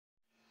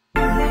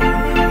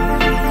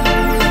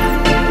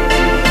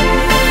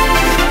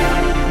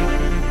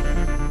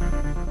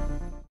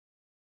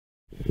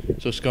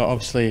So Scott,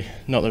 obviously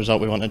not the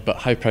result we wanted, but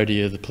how proud are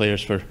you of the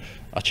players for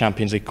a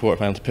Champions League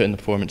quarter-final to put in the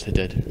performance they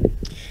did?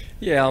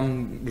 Yeah,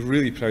 I'm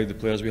really proud of the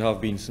players. We have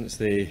been since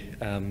they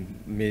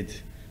made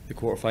the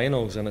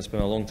quarter-finals, and it's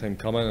been a long time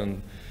coming.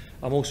 And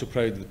I'm also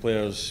proud of the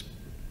players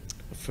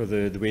for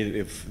the way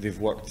that they've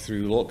worked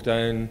through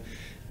lockdown.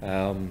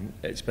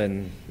 It's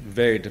been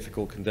very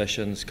difficult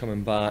conditions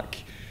coming back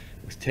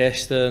with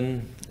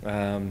testing,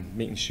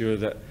 making sure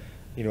that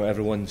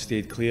everyone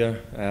stayed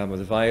clear of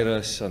the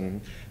virus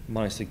and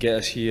managed to get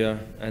us here,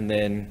 and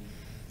then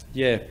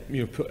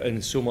put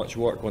in so much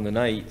work on the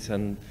night.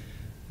 And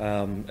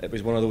it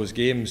was one of those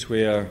games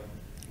where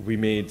we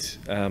made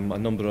a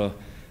number of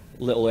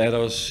little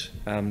errors,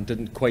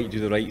 didn't quite do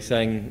the right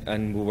thing,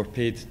 and we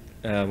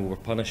were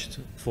punished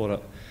for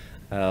it.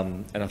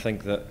 And I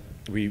think that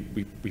we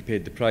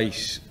paid the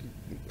price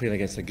playing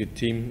against a good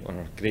team, or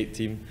a great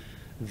team,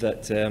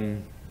 that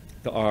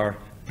are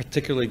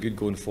particularly good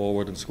going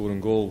forward and scoring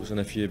goals. And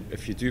if you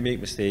do make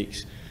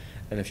mistakes,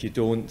 and if you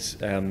don't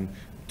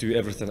do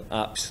everything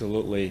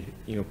absolutely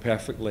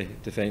perfectly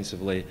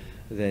defensively,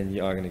 then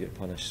you are going to get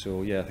punished.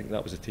 So yeah, I think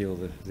that was the tale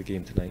of the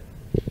game tonight.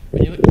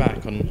 When you look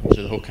back on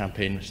the whole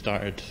campaign,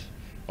 started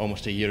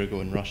almost a year ago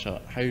in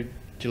Russia, how do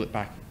you look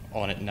back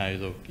on it now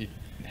though?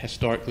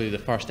 Historically, the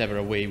first ever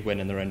away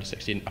win in the round of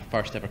 16, a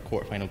first ever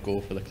quarter-final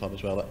goal for the club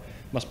as well. That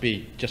must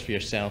be, just for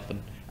yourself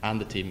and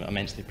the team,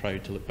 immensely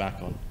proud to look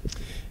back on.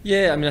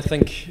 Yeah, I mean, I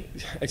think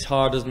it's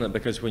hard, isn't it?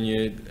 Because when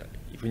you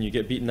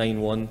get beaten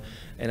 9-1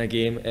 in a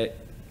game, it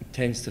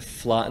tends to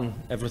flatten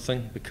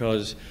everything,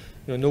 because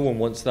no one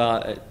wants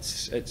that.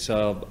 It's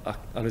a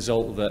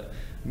result that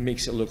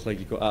makes it look like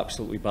you got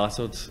absolutely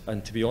battered.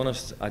 And to be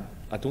honest,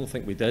 I don't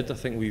think we did. I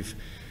think we've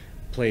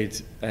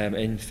played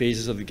in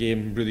phases of the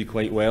game really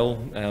quite well,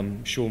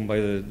 shown by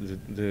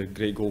the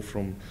great goal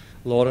from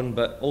Lauren,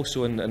 but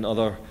also in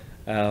other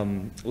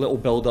little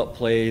build-up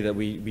play that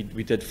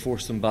we did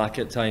force them back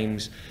at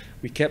times.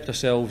 We kept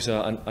ourselves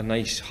a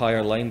nice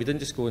higher line. We didn't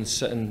just go and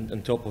sit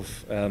on top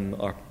of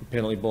our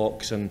penalty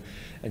box and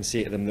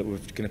say to them that we're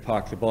going to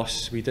park the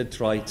bus. We did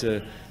try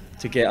to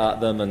get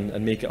at them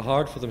and make it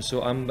hard for them.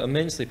 So I'm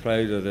immensely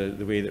proud of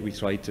the way that we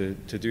tried to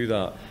do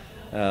that.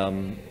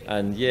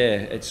 And yeah,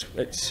 it's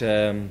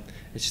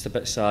just a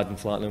bit sad and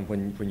flattening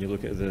when you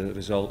look at the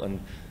result. And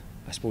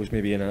I suppose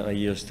maybe in a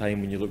year's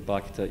time, when you look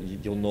back at it,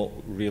 you'll not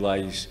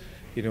realise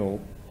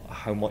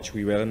how much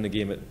we were in the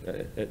game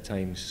at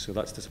times. So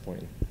that's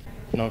disappointing.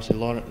 And obviously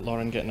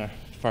Lauren getting her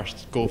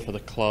first goal for the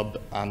club,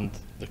 and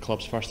the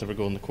club's first ever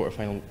goal in the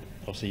quarter-final.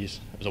 Obviously it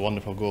was a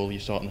wonderful goal. You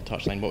saw it on the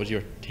touchline. What was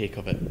your take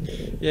of it?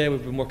 Yeah,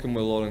 we've been working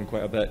with Lauren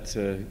quite a bit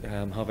to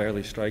have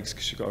early strikes,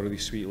 because she's got a really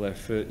sweet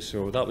left foot.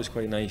 So that was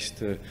quite nice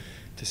to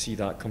see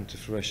that come to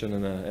fruition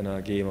in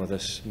a game of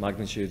this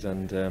magnitude.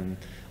 And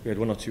we had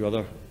one or two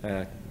other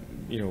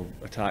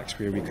attacks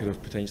where we could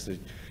have potentially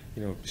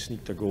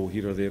sneaked a goal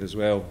here or there as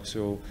well.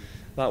 So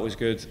that was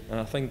good. And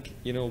I think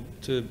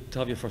to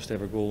have your first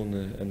ever goal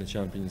in the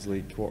Champions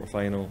League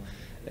quarter-final,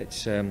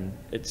 it's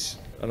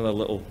another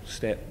little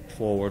step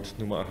forward.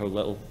 No matter how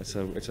little, it's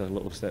a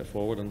little step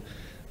forward. And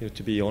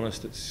to be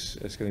honest,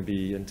 it's going to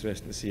be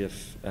interesting to see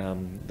if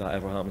that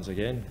ever happens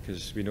again,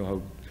 because we know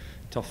how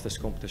tough this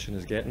competition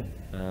is getting.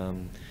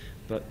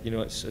 But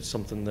it's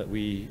something that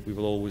we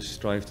will always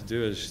strive to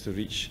do, is to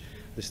reach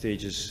the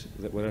stages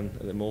that we're in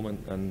at the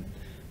moment and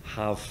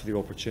have the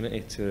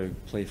opportunity to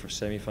play for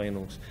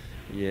semi-finals.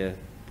 Yeah,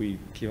 we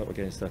came up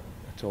against a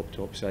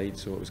top side,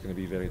 so it was going to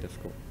be very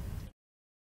difficult.